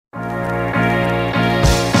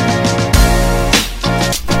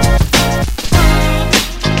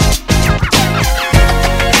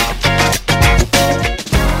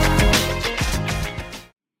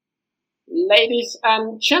Ladies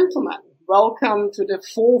and gentlemen, welcome to the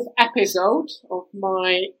fourth episode of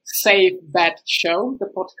my Safe Bet show, the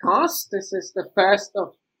podcast. This is the first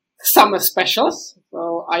of summer specials,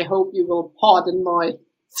 so I hope you will pardon my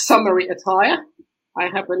summery attire. I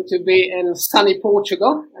happen to be in sunny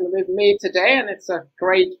Portugal, and with me today, and it's a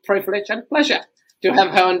great privilege and pleasure to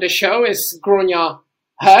have her on the show, is Gráinne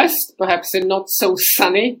Hurst, perhaps in not so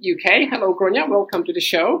sunny UK. Hello, Gráinne. Welcome to the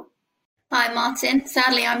show. Hi, Martin.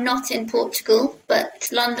 Sadly, I'm not in Portugal, but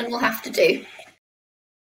London will have to do.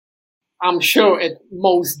 I'm sure it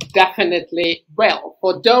most definitely will.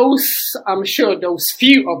 For those, I'm sure those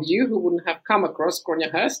few of you who wouldn't have come across Gráinne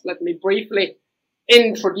Hurst, let me briefly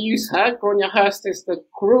introduce her. Gráinne Hurst is the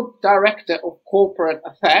Group Director of Corporate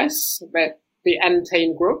Affairs with the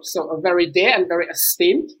Entain Group, so a very dear and very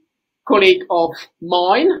esteemed colleague of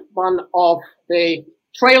mine, one of the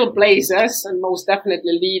trailblazers and most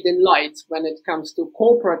definitely leading lights when it comes to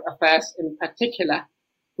corporate affairs, in particular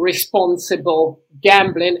responsible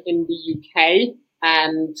gambling in the UK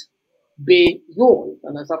and beyond.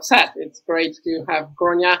 And as I've said, it's great to have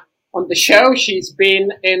Gráinne on the show. She's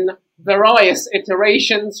been in various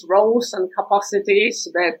iterations, roles and capacities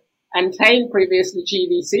with Entain, previously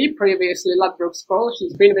GVC, previously Ladbrokes Coral.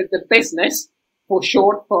 She's been with the business for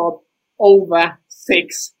short for over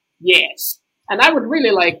 6 years. And I would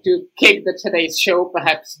really like to kick today's show,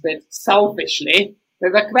 perhaps a bit selfishly,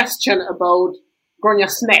 with a question about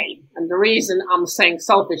Gráinne's name. And the reason I'm saying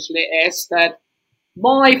selfishly is that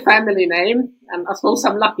my family name, and I suppose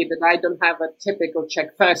I'm lucky that I don't have a typical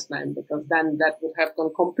Czech first name, because then that would have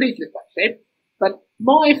gone completely pear-shaped. But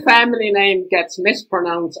my family name gets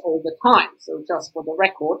mispronounced all the time. So just for the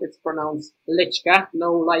record, it's pronounced Lichka,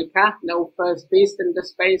 no Laika, no first beast in the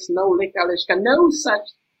space, no Lika Lichka, no such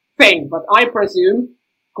thing. But I presume,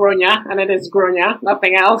 Gráinne, and it is Gráinne,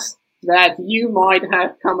 nothing else, that you might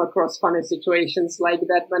have come across funny situations like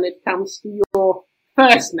that when it comes to your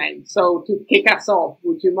first name. So to kick us off,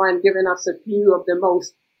 would you mind giving us a few of the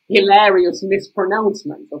most hilarious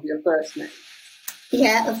mispronouncements of your first name?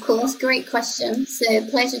 Yeah, of course. Great question. So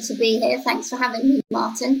pleasure to be here. Thanks for having me,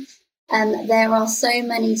 Martin. There are so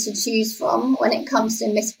many to choose from when it comes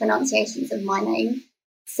to mispronunciations of my name.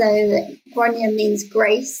 So Gráinne means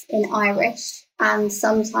grace in Irish, and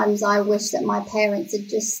sometimes I wish that my parents had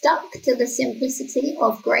just stuck to the simplicity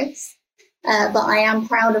of grace. But I am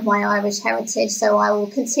proud of my Irish heritage, so I will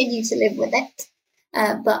continue to live with it.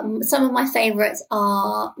 But some of my favourites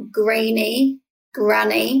are Grainy,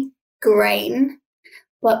 Granny, Grain.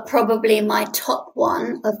 But probably my top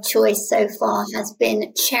one of choice so far has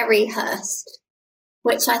been Cherry Hurst,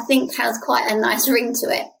 which I think has quite a nice ring to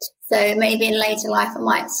it. So maybe in later life I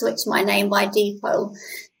might switch my name by default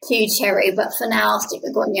to Cherry, but for now I'll stick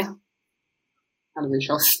with Gráinne. And we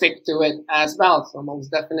shall stick to it as well. So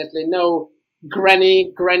most definitely no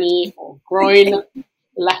Granny, or Groin,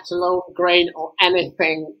 let alone Grain or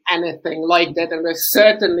anything like that. And we're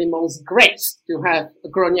certainly most graced to have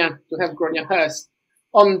Gráinne Hurst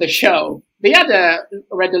on the show. The other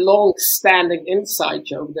rather long-standing inside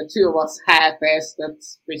joke the two of us have is that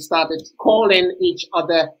we started calling each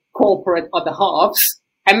other corporate other halves.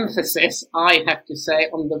 Emphasis, I have to say,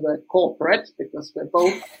 on the word corporate, because we're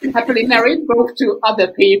both happily married, both to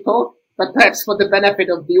other people. But perhaps for the benefit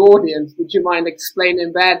of the audience, would you mind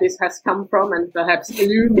explaining where this has come from and perhaps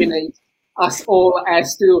illuminate us all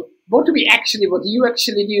as to what you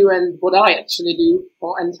actually do and what I actually do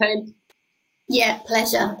for Entain? Yeah,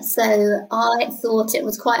 pleasure. So I thought it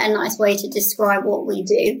was quite a nice way to describe what we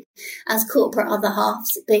do as corporate other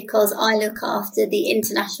halves, because I look after the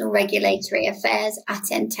international regulatory affairs at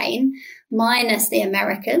Entain, minus the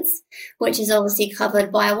Americas, which is obviously covered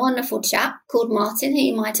by a wonderful chap called Martin, who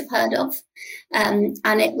you might have heard of. And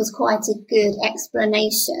it was quite a good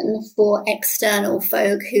explanation for external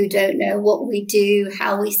folk who don't know what we do,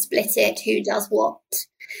 how we split it, who does what.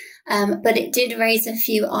 But it did raise a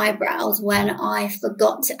few eyebrows when I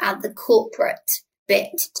forgot to add the corporate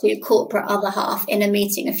bit to corporate other half in a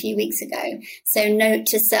meeting a few weeks ago. So note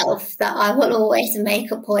to self that I will always make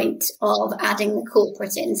a point of adding the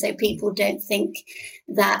corporate in so people don't think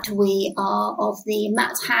that we are of the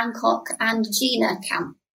Matt Hancock and Gina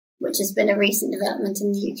camp, which has been a recent development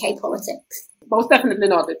in the UK politics. Most definitely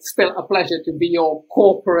not. It's still a pleasure to be your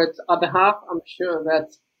corporate other half. I'm sure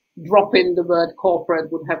that dropping the word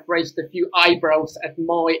corporate would have raised a few eyebrows at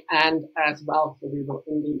my end as well. So we will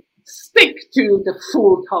indeed stick to the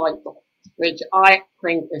full title, which I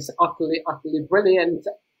think is utterly brilliant.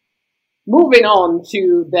 Moving on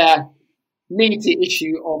to the meaty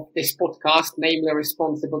issue of this podcast, namely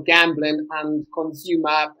responsible gambling and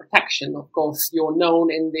consumer protection. Of course, you're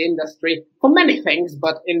known in the industry for many things,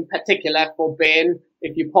 but in particular for being,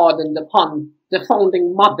 if you pardon the pun, the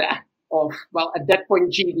founding mother of, well, at that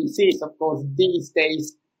point, GVCs, of course, these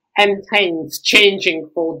days entails Changing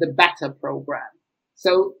for the Better program.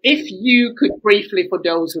 So if you could briefly, for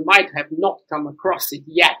those who might have not come across it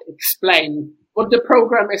yet, explain what the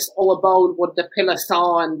program is all about, what the pillars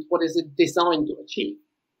are, and what is it designed to achieve.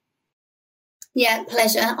 Yeah,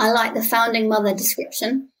 pleasure. I like the founding mother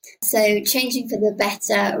description. So Changing for the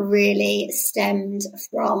Better really stemmed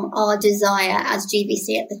from our desire as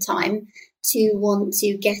GVC at the time to want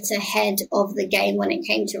to get ahead of the game when it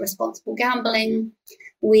came to responsible gambling.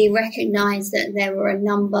 We recognised that there were a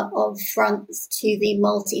number of fronts to the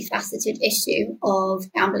multifaceted issue of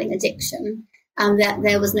gambling addiction, and that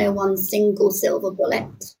there was no one single silver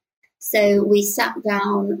bullet. So we sat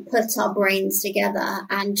down, put our brains together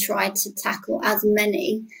and tried to tackle as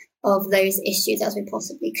many of those issues as we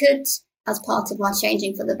possibly could as part of our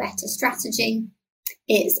Changing for the Better strategy.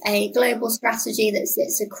 It's a global strategy that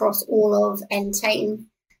sits across all of Entain,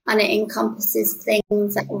 and it encompasses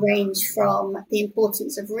things that range from the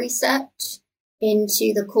importance of research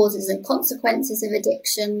into the causes and consequences of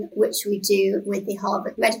addiction, which we do with the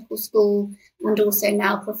Harvard Medical School and also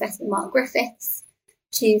now Professor Mark Griffiths,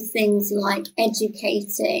 to things like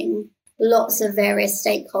educating lots of various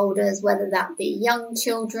stakeholders, whether that be young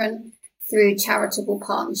children, through charitable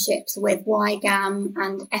partnerships with YGAM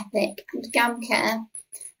and Epic and GamCare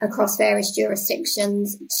across various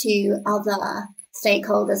jurisdictions, to other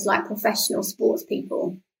stakeholders like professional sports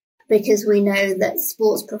people, because we know that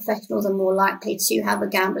sports professionals are more likely to have a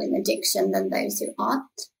gambling addiction than those who aren't.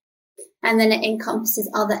 And then it encompasses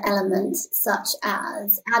other elements such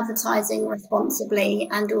as advertising responsibly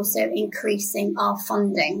and also increasing our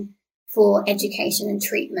funding for education and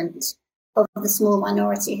treatment of the small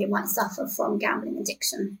minority who might suffer from gambling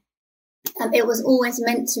addiction. It was always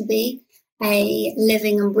meant to be a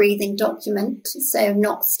living and breathing document, so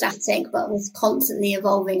not static, but was constantly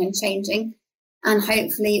evolving and changing. And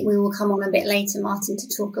hopefully we will come on a bit later, Martin,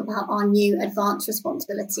 to talk about our new Advanced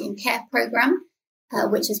Responsibility and Care programme,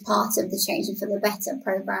 which is part of the Changing for the Better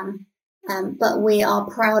programme. But we are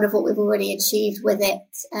proud of what we've already achieved with it.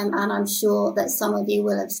 And I'm sure that some of you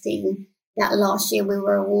will have seen that last year we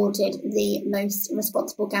were awarded the Most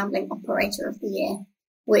Responsible Gambling Operator of the Year,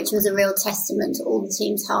 which was a real testament to all the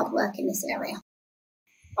team's hard work in this area.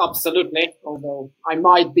 Absolutely. Although I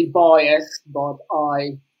might be biased, but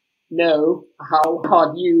I know how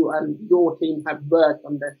hard you and your team have worked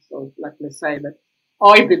on this. So let me say that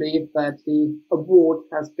I believe that the award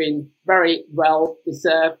has been very well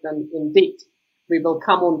deserved, and indeed we will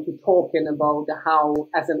come on to talking about how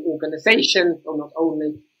as an organization, so not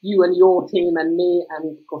only you and your team and me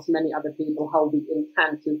and of course many other people, how we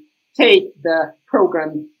intend to take the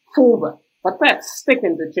program forward. But let's stick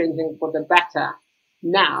into Changing for the Better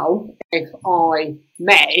now, if I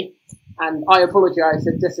may. And I apologize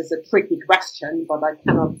if this is a tricky question, but I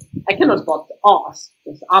cannot but ask,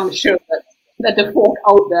 because I'm sure that the folk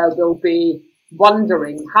out there will be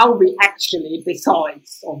wondering how we actually,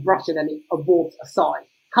 besides, or brushing any awards aside,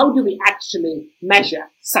 how do we actually measure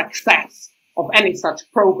success of any such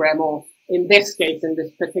program, or in this case, in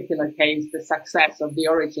this particular case, the success of the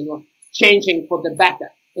original Changing for the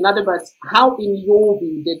Better? In other words, how in your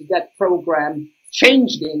view did that program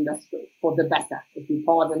change the industry for the better, if you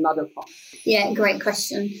pardon another part? Yeah, great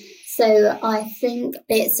question. So I think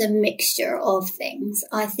it's a mixture of things.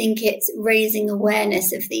 I think it's raising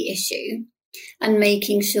awareness of the issue and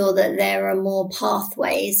making sure that there are more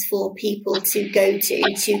pathways for people to go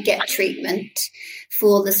to get treatment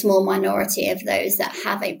for the small minority of those that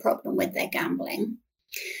have a problem with their gambling.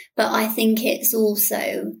 But I think it's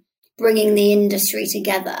also bringing the industry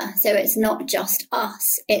together. So it's not just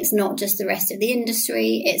us. It's not just the rest of the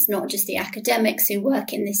industry. It's not just the academics who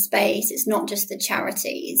work in this space. It's not just the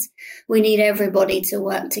charities. We need everybody to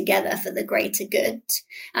work together for the greater good.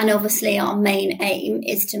 And obviously our main aim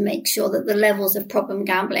is to make sure that the levels of problem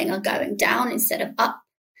gambling are going down instead of up.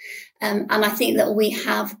 And I think that we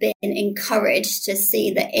have been encouraged to see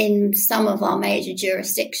that in some of our major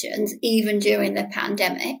jurisdictions, even during the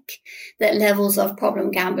pandemic, that levels of problem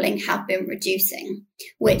gambling have been reducing,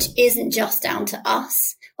 which isn't just down to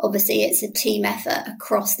us. Obviously, it's a team effort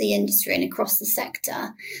across the industry and across the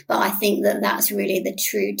sector. But I think that that's really the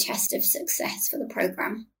true test of success for the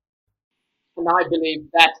programme. And I believe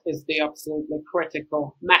that is the absolutely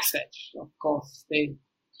critical message. Of course, the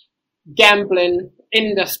gambling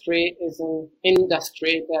industry is an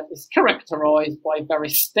industry that is characterized by very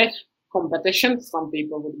stiff competition. Some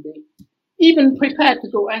people would be even prepared to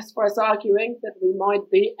go as far as arguing that we might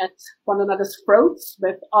be at one another's throats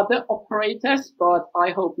with other operators, but I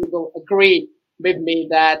hope you will agree with me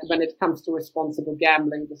that when it comes to responsible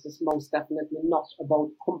gambling, this is most definitely not about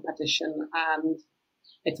competition, and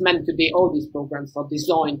it's meant to be, all these programs are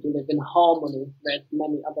designed to live in harmony with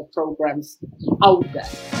many other programs out there.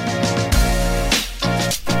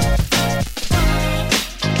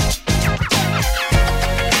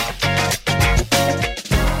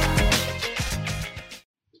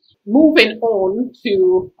 Moving on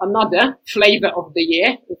to another flavor of the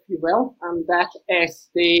year, if you will, and that is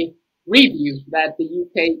the review that the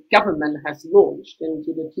UK government has launched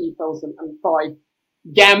into the 2005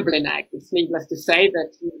 Gambling Act. It's needless to say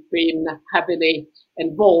that you've been heavily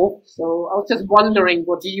involved. So I was just wondering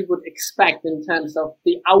what you would expect in terms of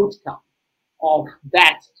the outcome of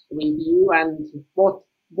that review, and what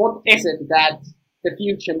is it that the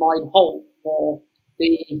future might hold for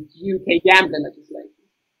the UK gambling legislation?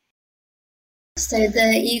 So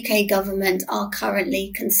the UK government are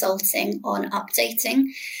currently consulting on updating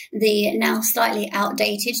the now slightly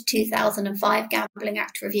outdated 2005 Gambling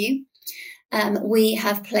Act review. We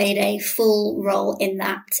have played a full role in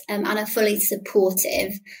that and are fully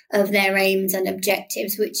supportive of their aims and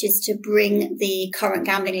objectives, which is to bring the current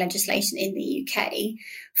gambling legislation in the UK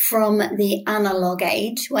from the analogue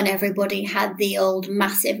age, when everybody had the old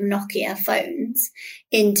massive Nokia phones,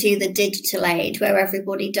 into the digital age, where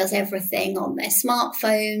everybody does everything on their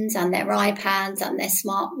smartphones and their iPads and their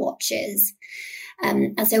smartwatches.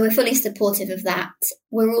 And so we're fully supportive of that.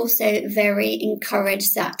 We're also very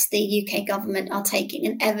encouraged that the UK government are taking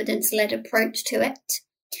an evidence-led approach to it,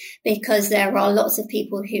 because there are lots of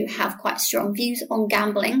people who have quite strong views on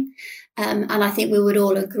gambling. And I think we would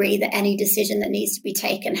all agree that any decision that needs to be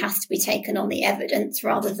taken has to be taken on the evidence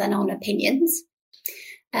rather than on opinions.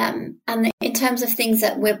 And in terms of things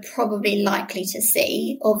that we're probably likely to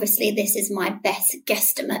see, obviously this is my best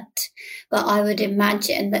guesstimate, but I would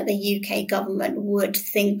imagine that the UK government would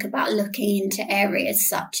think about looking into areas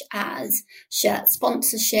such as shirt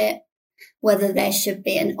sponsorship, whether there should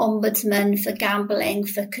be an ombudsman for gambling,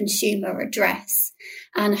 for consumer redress,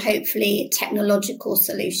 and hopefully technological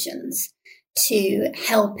solutions to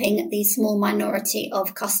helping the small minority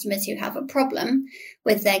of customers who have a problem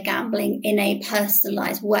with their gambling in a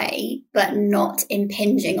personalised way, but not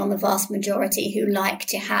impinging on the vast majority who like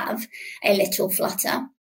to have a little flutter.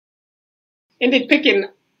 Indeed, picking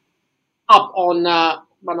up on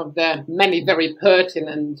one of the many very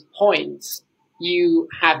pertinent points you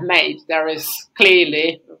have made, there is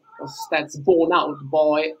clearly, because that's borne out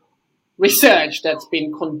by research that's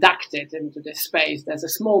been conducted into this space, there's a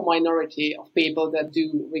small minority of people that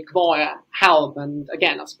do require help. And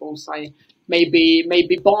again, I suppose I may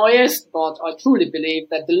be biased, but I truly believe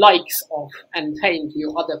that the likes of Entain, to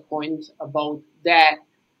your other point about there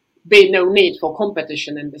being no need for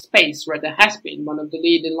competition in the space, where there has been one of the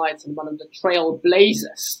leading lights and one of the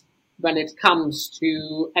trailblazers when it comes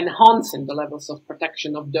to enhancing the levels of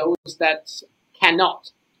protection of those that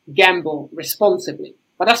cannot gamble responsibly.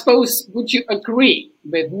 But I suppose, would you agree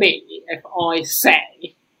with me if I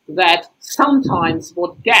say that sometimes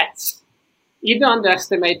what gets either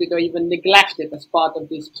underestimated or even neglected as part of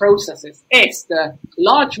these processes is the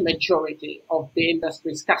large majority of the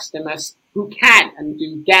industry's customers who can and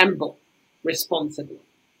do gamble responsibly?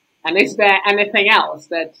 And is there anything else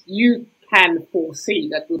that you can foresee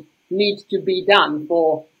that would need to be done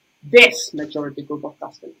for this majority group of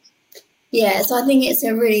customers? Yes, I think it's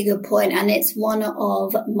a really good point, and it's one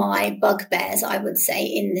of my bugbears, I would say,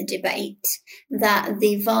 in the debate, that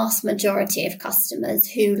the vast majority of customers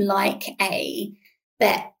who like a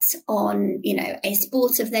bet on, a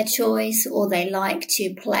sport of their choice, or they like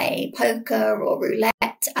to play poker or roulette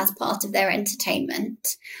as part of their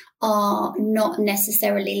entertainment, are not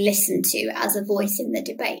necessarily listened to as a voice in the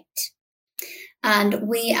debate. And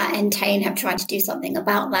we at Entain have tried to do something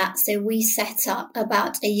about that. So we set up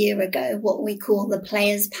about a year ago what we call the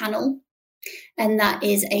Players Panel. And that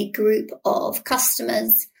is a group of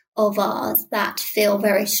customers of ours that feel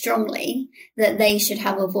very strongly that they should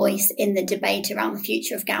have a voice in the debate around the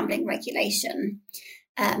future of gambling regulation.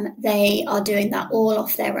 They are doing that all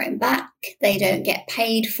off their own back. They don't get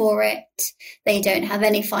paid for it. They don't have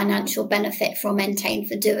any financial benefit from Entain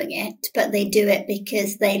for doing it, but they do it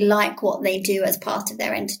because they like what they do as part of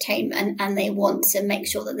their entertainment, and they want to make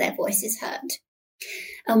sure that their voice is heard.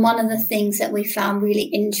 And one of the things that we found really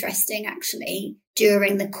interesting, actually,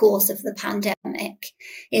 during the course of the pandemic,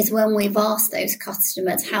 is when we've asked those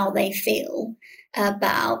customers how they feel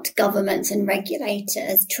about governments and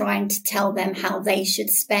regulators trying to tell them how they should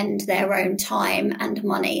spend their own time and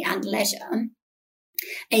money and leisure.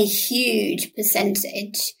 a huge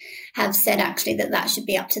percentage have said actually that should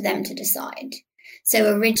be up to them to decide.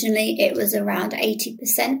 So originally it was around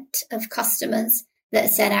 80% of customers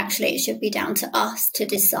that said actually it should be down to us to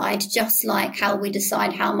decide, just like how we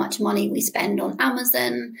decide how much money we spend on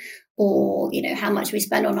Amazon or, you know, how much we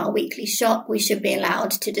spend on our weekly shop. We should be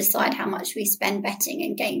allowed to decide how much we spend betting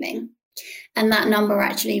and gaming. And that number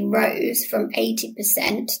actually rose from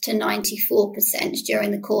 80% to 94%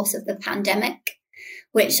 during the course of the pandemic,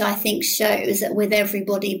 which I think shows that with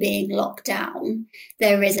everybody being locked down,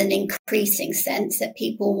 there is an increasing sense that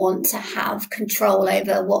people want to have control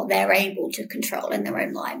over what they're able to control in their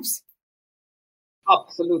own lives.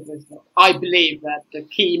 Absolutely. I believe that the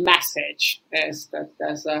key message is that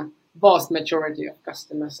there's a vast majority of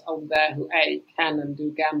customers out there who can and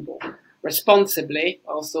do gamble responsibly,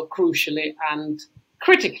 also crucially and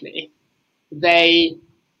critically. They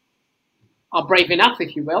are brave enough,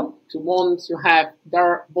 if you will, to want to have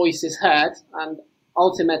their voices heard, and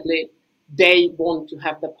ultimately they want to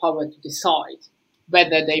have the power to decide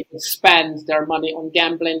whether they would spend their money on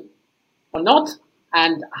gambling or not,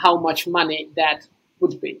 and how much money that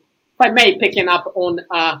would be. If I may, picking up on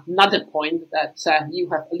another point that you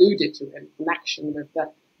have alluded to in connection with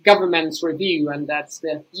the government's review, and that's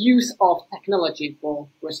the use of technology for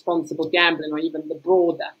responsible gambling or even the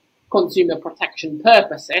broader consumer protection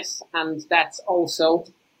purposes. And that's also,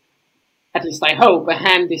 at least I hope, a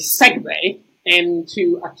handy segue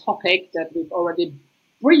into a topic that we've already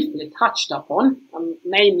briefly touched upon,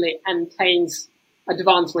 namely Entain's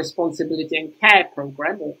Advanced Responsibility and Care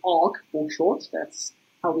Program, or ARC for short. That's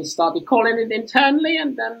how we started calling it internally,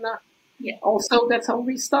 and then also that's how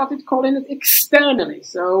we started calling it externally.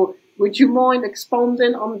 So would you mind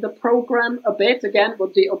expounding on the program a bit, again,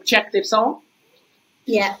 what the objectives are?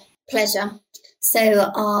 Yeah, pleasure.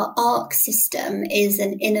 So our ARC system is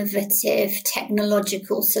an innovative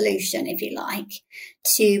technological solution, if you like,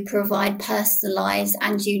 to provide personalised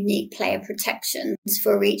and unique player protections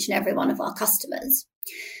for each and every one of our customers.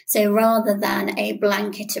 So rather than a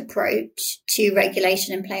blanket approach to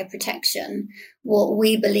regulation and player protection, what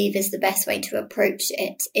we believe is the best way to approach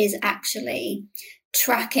it is actually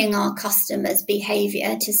tracking our customers'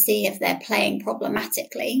 behaviour to see if they're playing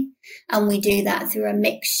problematically. And we do that through a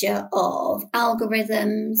mixture of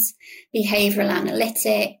algorithms, behavioural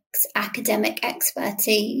analytics, academic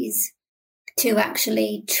expertise, to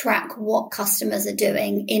actually track what customers are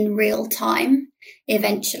doing in real time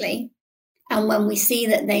eventually. And when we see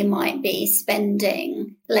that they might be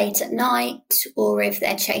spending late at night, or if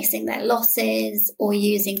they're chasing their losses or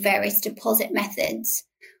using various deposit methods,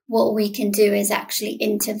 what we can do is actually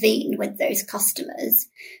intervene with those customers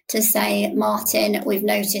to say, Martin, we've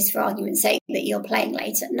noticed, for argument's sake, that you're playing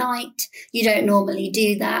late at night. You don't normally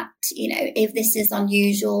do that. You know, if this is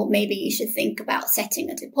unusual, maybe you should think about setting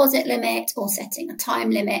a deposit limit or setting a time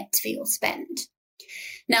limit for your spend.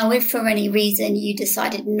 Now, if for any reason you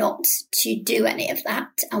decided not to do any of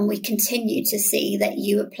that and we continue to see that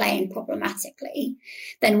you are playing problematically,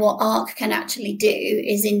 then what ARC can actually do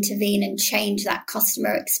is intervene and change that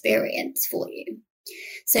customer experience for you.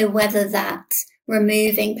 So whether that's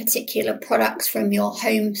removing particular products from your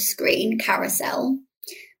home screen carousel,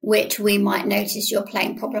 which we might notice you're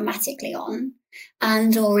playing problematically on,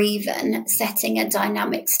 and or even setting a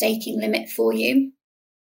dynamic staking limit for you,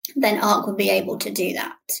 then ARC would be able to do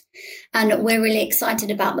that. And we're really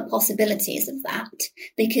excited about the possibilities of that,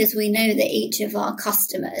 because we know that each of our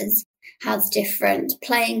customers has different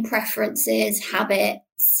playing preferences,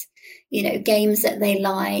 habits, you know, games that they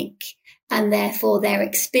like, and therefore their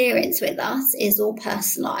experience with us is all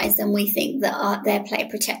personalised, and we think that their player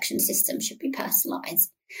protection system should be personalised.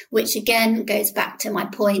 Which again goes back to my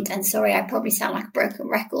point, and sorry, I probably sound like a broken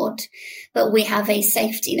record, but we have a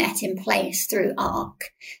safety net in place through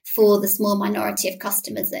ARC for the small minority of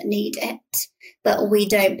customers that need it, but we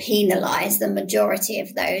don't penalise the majority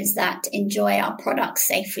of those that enjoy our products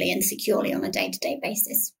safely and securely on a day-to-day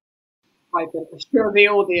basis. I can assure the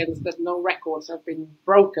audience that no records have been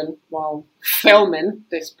broken while filming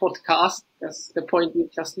this podcast, because the point you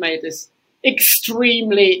just made is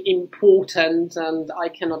extremely important, and I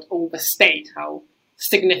cannot overstate how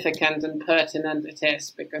significant and pertinent it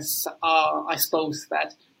is, because I suppose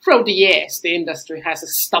that throughout the years the industry has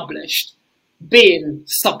established being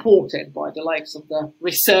supported by the likes of the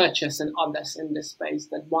researchers and others in this space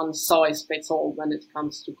that one size fits all when it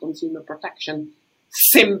comes to consumer protection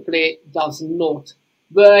simply does not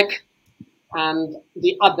work. And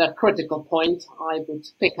the other critical point I would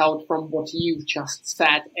pick out from what you just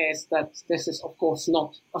said is that this is, of course,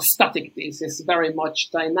 not a static piece. This is very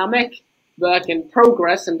much dynamic, work in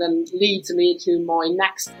progress, and then leads me to my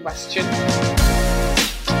next question.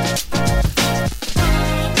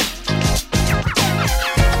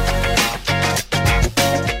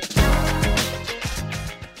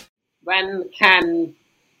 when can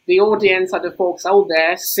the audience or the folks out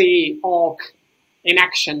there see ARC in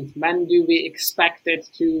action? When do we expect it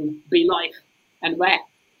to be live and where?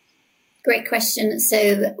 Great question.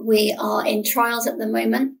 So we are in trials at the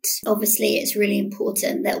moment. Obviously, it's really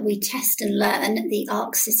important that we test and learn the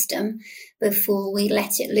ARC system before we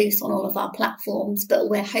let it loose on all of our platforms. But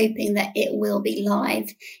we're hoping that it will be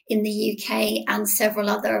live in the UK and several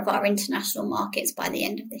other of our international markets by the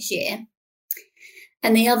end of this year.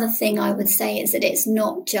 And the other thing I would say is that it's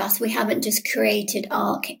not just, we haven't just created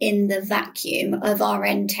ARC in the vacuum of our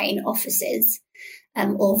Entain offices.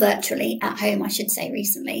 Or virtually at home, I should say,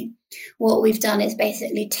 recently. What we've done is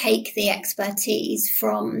basically take the expertise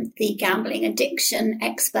from the gambling addiction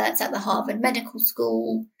experts at the Harvard Medical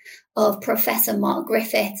School, of Professor Mark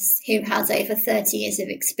Griffiths, who has over 30 years of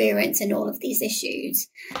experience in all of these issues,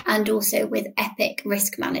 and also with Epic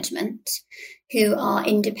Risk Management, who are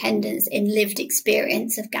independents in lived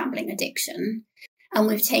experience of gambling addiction. And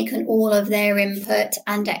we've taken all of their input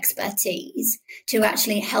and expertise to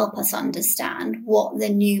actually help us understand what the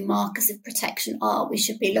new markers of protection are we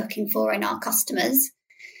should be looking for in our customers.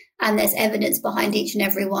 And there's evidence behind each and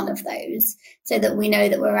every one of those so that we know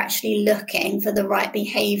that we're actually looking for the right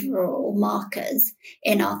behavioural markers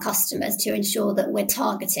in our customers to ensure that we're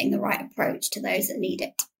targeting the right approach to those that need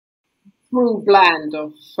it. True blend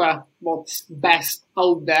of what's best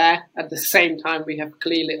out there. At the same time, we have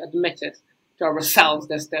clearly admitted ourselves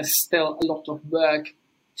there's still a lot of work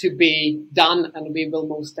to be done, and we will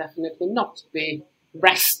most definitely not be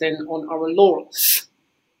resting on our laurels.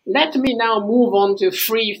 Let me now move on to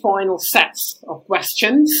 3 final sets of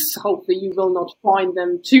questions. Hopefully you will not find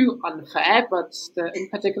them too unfair, but in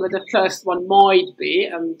particular the first one might be,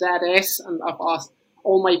 and that is, and I've asked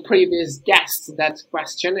all my previous guests that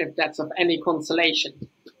question, if that's of any consolation.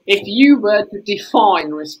 If you were to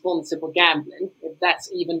define responsible gambling, if that's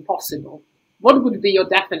even possible, what would be your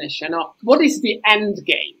definition of what is the end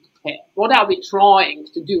game here? What are we trying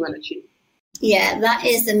to do and achieve? Yeah, that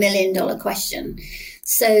is the $1 million question.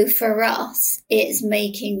 So for us, it's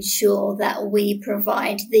making sure that we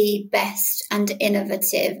provide the best and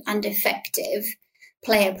innovative and effective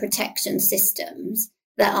player protection systems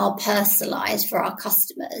that are personalized for our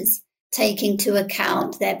customers, taking into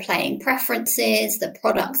account their playing preferences, the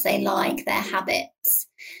products they like, their habits,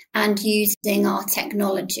 and using our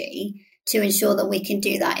technology to ensure that we can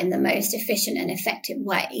do that in the most efficient and effective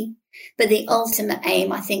way. But the ultimate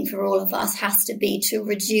aim, I think, for all of us has to be to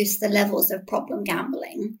reduce the levels of problem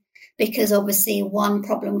gambling, because obviously one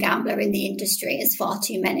problem gambler in the industry is far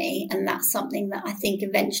too many, and that's something that I think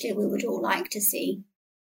eventually we would all like to see.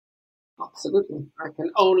 Absolutely. I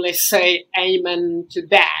can only say amen to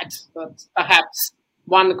that, but perhaps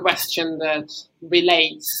one question that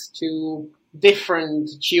relates to different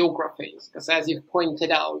geographies, because as you've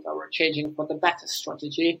pointed out, our Changing for the Better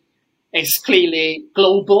strategy is clearly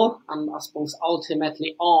global, and I suppose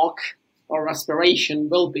ultimately ARC, our aspiration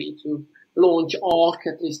will be to launch ARC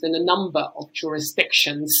at least in a number of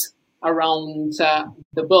jurisdictions around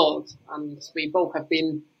the world. And we both have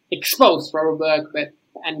been exposed for our work with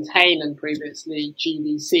Entain and previously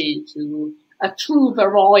GVC to a true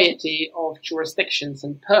variety of jurisdictions.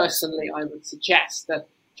 And personally, I would suggest that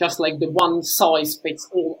just like the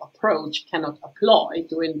one-size-fits-all approach cannot apply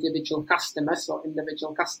to individual customers or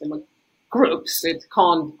individual customer groups, it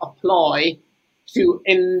can't apply to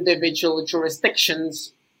individual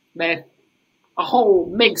jurisdictions with a whole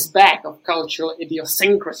mixed bag of cultural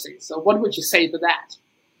idiosyncrasies. So what would you say to that?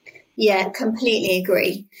 Yeah, completely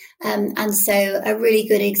agree. And so a really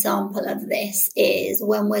good example of this is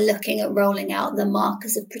when we're looking at rolling out the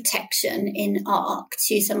markers of protection in ARC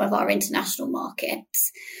to some of our international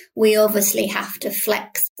markets. We obviously have to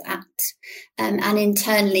flex that. And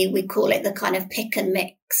internally, we call it the kind of pick and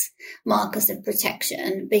mix markers of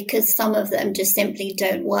protection, because some of them just simply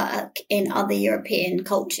don't work in other European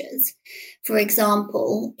cultures. For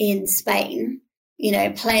example, in Spain,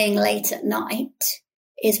 playing late at night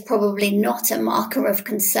is probably not a marker of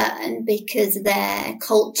concern because their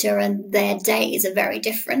culture and their days are very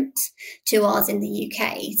different to ours in the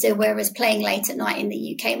UK. So whereas playing late at night in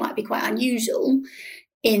the UK might be quite unusual,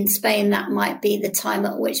 in Spain, that might be the time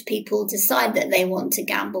at which people decide that they want to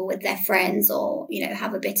gamble with their friends or,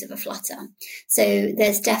 have a bit of a flutter. So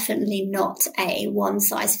there's definitely not a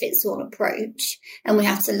one-size-fits-all approach. And we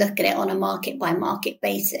have to look at it on a market-by-market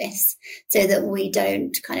basis so that we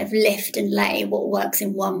don't kind of lift and lay what works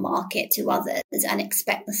in one market to others and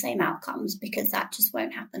expect the same outcomes, because that just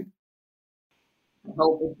won't happen. I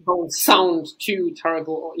hope it won't sound too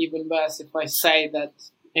terrible or even worse if I say that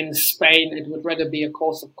in Spain, it would rather be a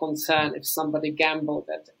cause of concern if somebody gambled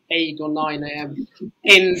at 8 or 9 a.m.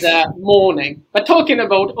 in the morning. But talking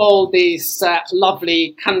about all these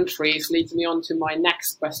lovely countries leads me on to my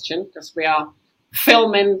next question, because we are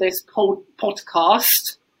filming this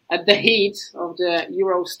podcast at the heat of the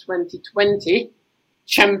Euros 2020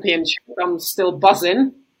 championship. I'm still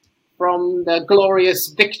buzzing from the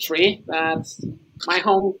glorious victory that my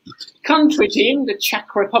home country team, the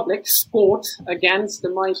Czech Republic, scored against the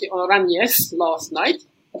mighty Oranjes last night.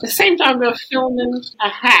 At the same time, we're filming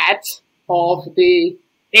ahead of the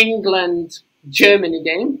England-Germany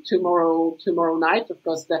game tomorrow night. Of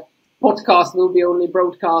course, the podcast will be only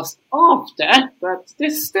broadcast after, but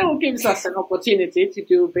this still gives us an opportunity to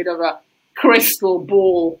do a bit of a crystal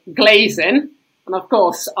ball glazing. And of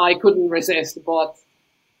course, I couldn't resist but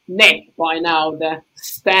nick by now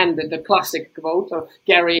the classic quote of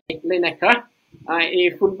Gary Lineker.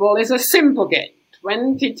 Football is a simple game.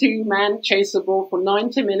 22 men chase the ball for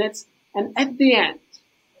 90 minutes, and at the end,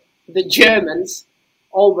 the Germans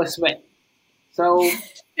always win. So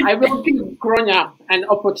I will give Gronja an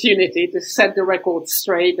opportunity to set the record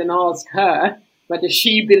straight and ask her whether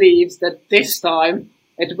she believes that this time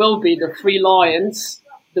it will be the Three Lions,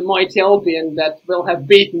 the mighty Albion, that will have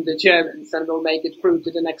beaten the Germans and will make it through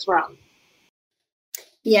to the next round.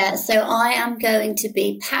 Yeah, so I am going to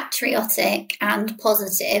be patriotic and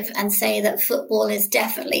positive and say that football is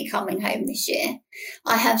definitely coming home this year.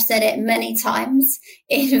 I have said it many times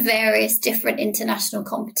in various different international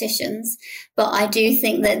competitions, but I do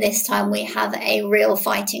think that this time we have a real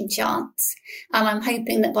fighting chance. And I'm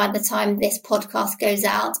hoping that by the time this podcast goes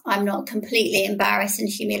out, I'm not completely embarrassed and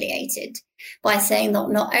humiliated by saying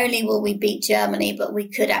that not only will we beat Germany, but we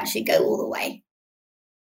could actually go all the way.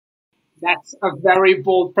 That's a very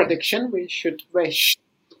bold prediction. We should wish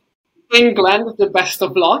England the best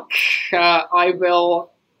of luck. I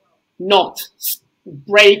will not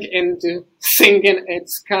break into singing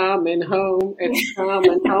 "It's Coming Home, It's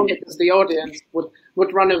Coming Home" because the audience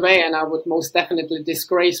would run away, and I would most definitely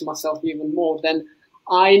disgrace myself even more than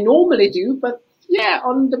I normally do. But yeah,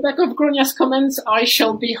 on the back of Gronja's comments, I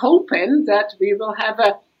shall be hoping that we will have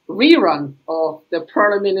a rerun of the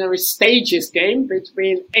preliminary stages game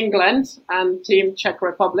between England and Team Czech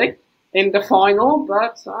Republic in the final,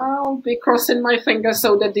 but I'll be crossing my fingers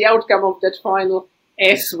so that the outcome of that final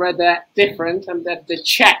is rather different and that the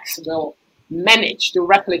Czechs will manage to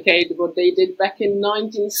replicate what they did back in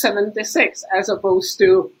 1976, as opposed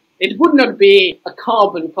to it would not be a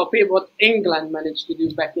carbon copy of what England managed to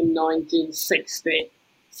do back in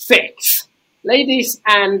 1966. Ladies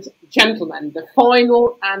and gentlemen, the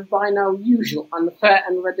final and by now usual unfair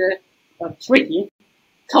and rather tricky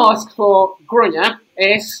task for Gronja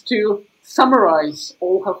is to summarize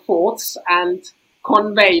all her thoughts and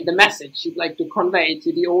convey the message she'd like to convey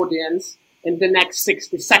to the audience in the next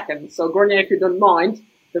 60 seconds. So Gronja, if you don't mind,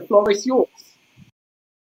 the floor is yours.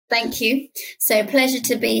 Thank you. So pleasure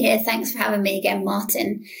to be here. Thanks for having me again,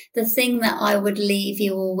 Martin. The thing that I would leave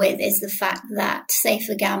you all with is the fact that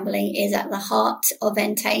safer gambling is at the heart of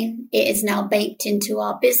Entain. It is now baked into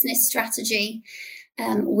our business strategy.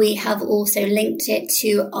 We have also linked it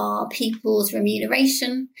to our people's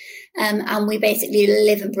remuneration, and we basically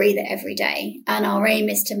live and breathe it every day. And our aim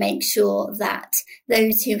is to make sure that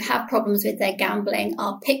those who have problems with their gambling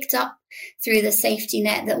are picked up through the safety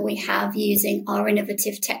net that we have using our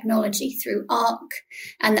innovative technology through ARC,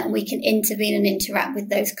 and that we can intervene and interact with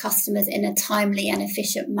those customers in a timely and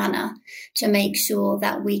efficient manner to make sure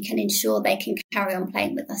that we can ensure they can carry on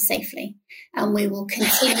playing with us safely. And we will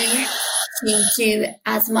continue to do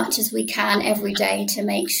as much as we can every day to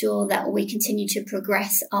make sure that we continue to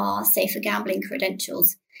progress our safer gambling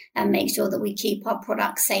credentials and make sure that we keep our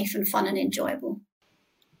products safe and fun and enjoyable.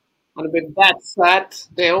 And with that said,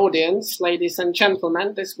 the audience, ladies and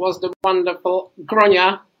gentlemen, this was the wonderful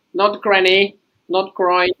Gronja, not Granny, not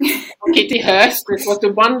Groin, not Kitty Hurst. This was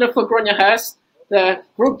the wonderful Gronja Hurst, the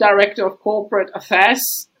Group Director of Corporate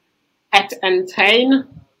Affairs at Entain,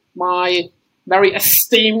 my very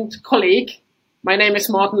esteemed colleague. My name is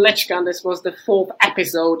Martin Lechka, and this was the 4th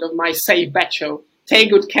episode of my Safe Bet Show.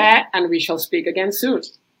 Take good care, and we shall speak again soon.